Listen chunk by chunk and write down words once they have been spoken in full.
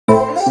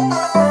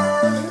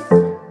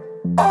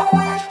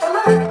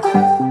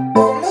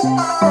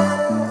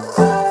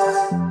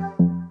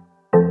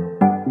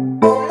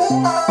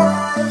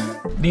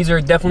These are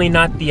definitely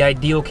not the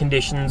ideal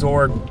conditions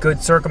or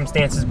good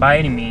circumstances by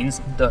any means.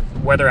 The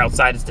weather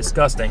outside is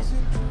disgusting.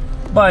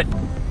 But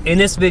in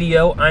this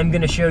video, I'm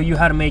going to show you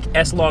how to make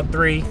SLog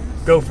 3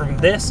 go from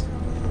this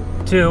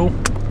to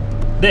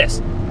this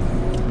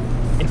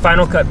in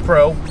Final Cut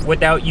Pro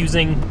without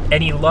using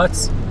any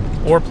LUTs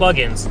or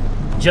plugins,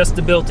 just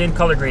the built-in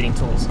color grading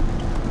tools.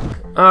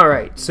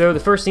 Alright, so the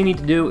first thing you need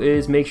to do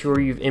is make sure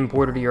you've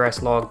imported your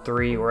SLog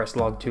 3 or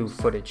SLog 2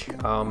 footage.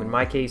 In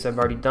my case, I've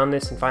already done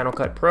this in Final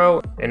Cut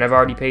Pro, and I've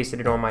already pasted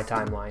it on my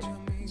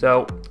timeline.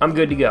 So, I'm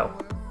good to go.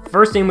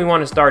 First thing we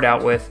want to start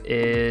out with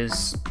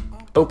is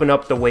open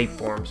up the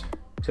waveforms.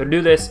 So to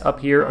do this, up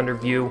here under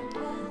View,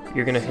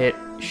 you're going to hit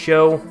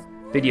Show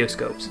Video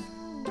Scopes.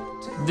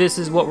 This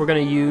is what we're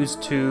going to use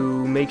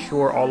to make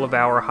sure all of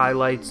our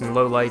highlights and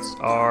lowlights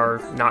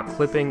are not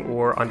clipping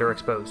or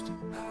underexposed.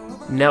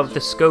 Now that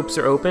the scopes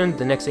are open,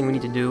 the next thing we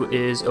need to do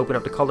is open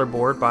up the color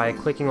board by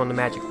clicking on the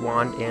magic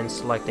wand and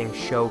selecting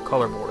Show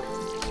Color Board.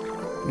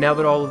 Now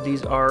that all of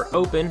these are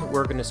open,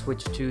 we're going to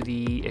switch to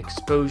the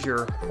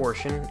exposure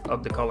portion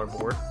of the color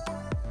board.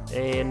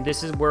 And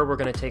this is where we're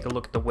going to take a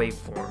look at the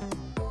waveform.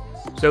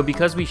 So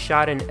because we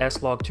shot in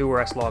SLog 2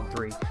 or SLog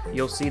 3,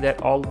 you'll see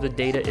that all of the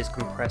data is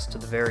compressed to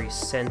the very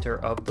center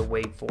of the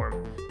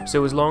waveform.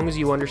 So as long as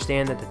you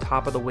understand that the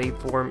top of the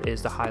waveform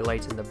is the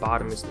highlights and the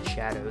bottom is the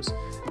shadows,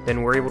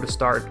 then we're able to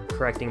start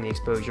correcting the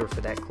exposure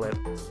for that clip.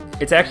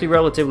 It's actually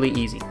relatively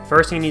easy.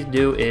 First thing you need to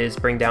do is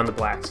bring down the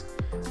blacks.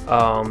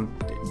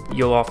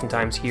 You'll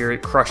oftentimes hear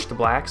it crush the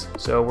blacks,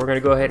 so we're going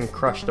to go ahead and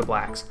crush the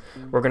blacks.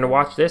 We're going to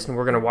watch this and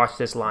we're going to watch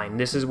this line.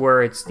 This is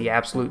where it's the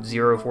absolute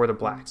zero for the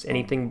blacks.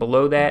 Anything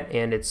below that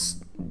and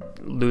it's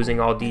losing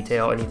all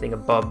detail. Anything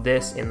above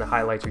this and the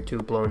highlights are too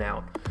blown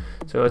out.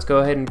 So let's go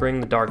ahead and bring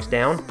the darks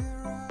down.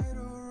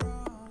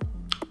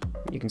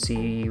 You can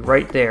see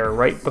right there,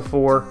 right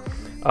before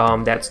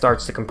that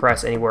starts to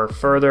compress anywhere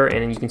further,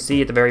 and then you can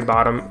see at the very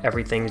bottom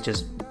everything's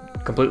just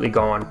completely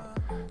gone.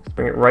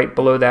 Bring it right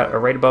below that,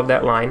 or right above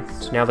that line.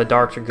 So now the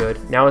darks are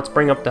good. Now let's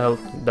bring up the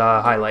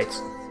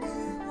highlights.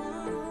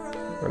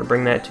 We're going to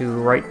bring that to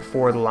right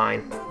before the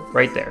line,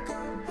 right there.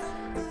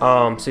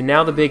 So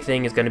now the big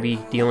thing is going to be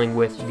dealing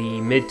with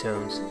the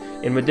midtones.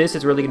 And with this,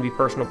 it's really going to be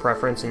personal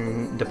preference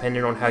and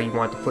dependent on how you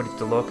want the footage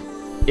to look.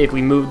 If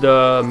we move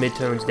the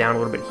midtones down a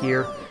little bit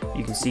here,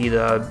 you can see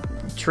the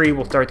tree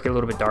will start to get a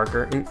little bit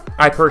darker. And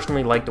I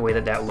personally like the way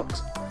that that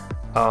looks.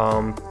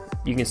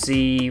 You can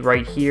see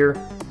right here,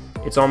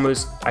 it's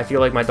almost, I feel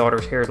like my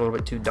daughter's hair is a little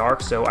bit too dark,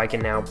 so I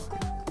can now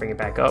bring it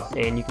back up,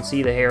 and you can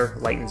see the hair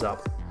lightens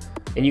up.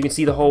 And you can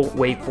see the whole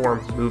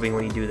waveform moving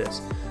when you do this.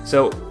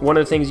 So one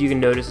of the things you can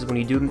notice is when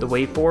you do the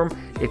waveform,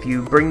 if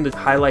you bring the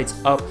highlights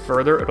up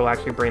further, it'll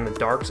actually bring the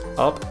darks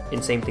up,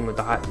 and same thing with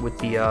the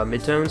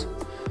midtones.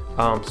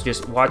 So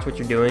just watch what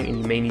you're doing, and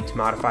you may need to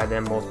modify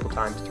them multiple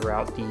times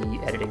throughout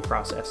the editing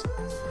process.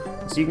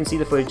 So you can see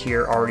the footage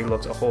here already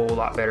looks a whole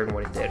lot better than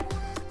what it did.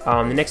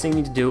 The next thing you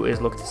need to do is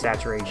look at the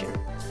saturation.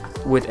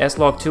 With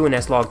SLog 2 and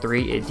SLog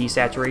 3, it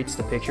desaturates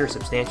the picture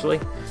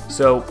substantially.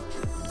 So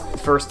the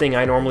first thing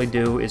I normally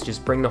do is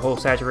just bring the whole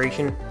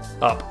saturation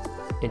up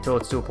until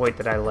it's to a point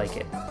that I like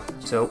it.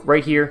 So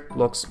right here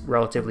looks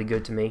relatively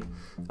good to me.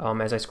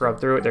 As I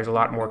scrub through it, there's a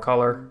lot more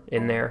color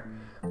in there.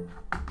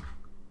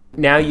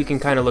 Now you can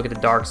kind of look at the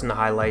darks and the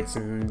highlights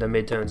and the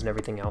midtones and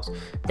everything else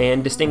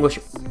and distinguish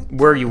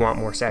where you want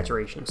more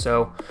saturation.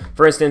 So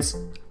for instance,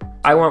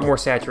 I want more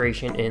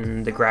saturation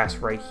in the grass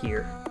right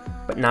here,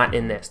 but not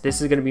in this.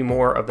 This is going to be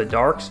more of the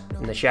darks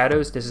and the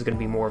shadows. This is going to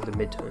be more of the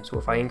midtones. So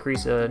if I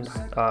increase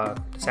the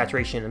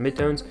saturation in the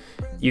midtones,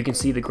 you can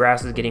see the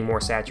grass is getting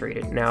more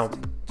saturated. Now,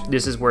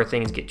 this is where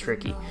things get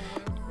tricky.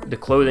 The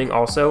clothing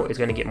also is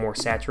going to get more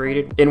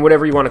saturated. And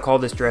whatever you want to call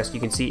this dress, you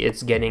can see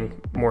it's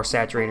getting more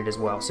saturated as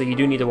well. So you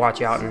do need to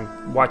watch out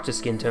and watch the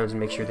skin tones and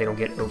make sure they don't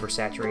get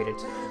oversaturated.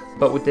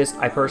 But with this,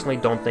 I personally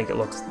don't think it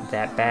looks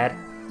that bad.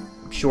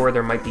 Sure,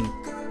 there might be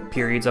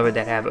periods of it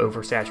that have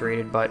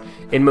oversaturated, but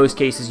in most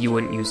cases you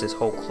wouldn't use this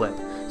whole clip.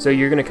 So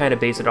you're going to kind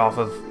of base it off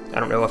of, I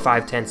don't know, a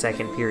 5-10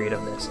 second period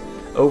of this.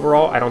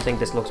 Overall, I don't think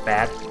this looks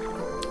bad.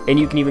 And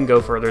you can even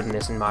go further than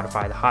this and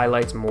modify the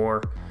highlights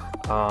more,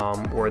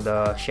 or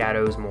the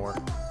shadows more.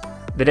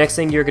 The next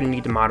thing you're going to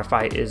need to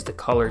modify is the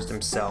colors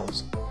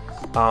themselves.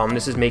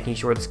 This is making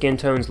sure the skin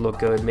tones look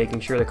good, making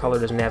sure the color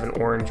doesn't have an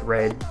orange,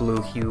 red,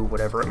 blue hue,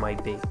 whatever it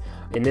might be.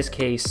 In this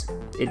case,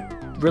 it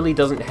really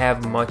doesn't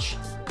have much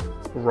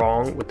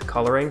wrong with the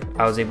coloring.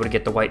 I was able to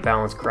get the white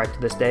balance correct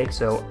this day,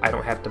 so I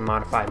don't have to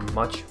modify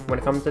much when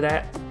it comes to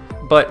that.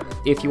 But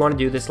if you want to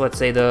do this, let's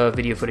say the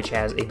video footage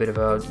has a bit of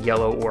a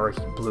yellow or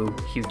blue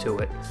hue to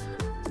it.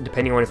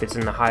 Depending on if it's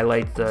in the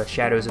highlights, the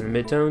shadows, and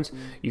the midtones,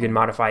 you can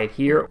modify it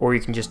here, or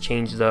you can just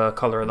change the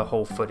color of the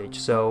whole footage.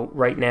 So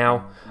right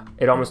now,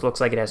 it almost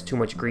looks like it has too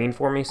much green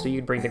for me, so you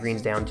can bring the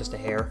greens down just a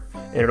hair,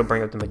 and it'll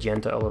bring up the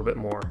magenta a little bit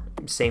more.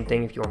 Same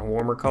thing if you want a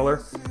warmer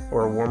color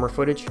or a warmer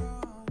footage,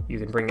 you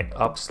can bring it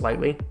up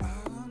slightly.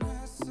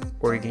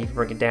 or you can even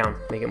bring it down,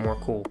 make it more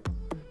cool.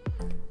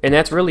 And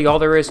that's really all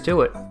there is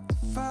to it.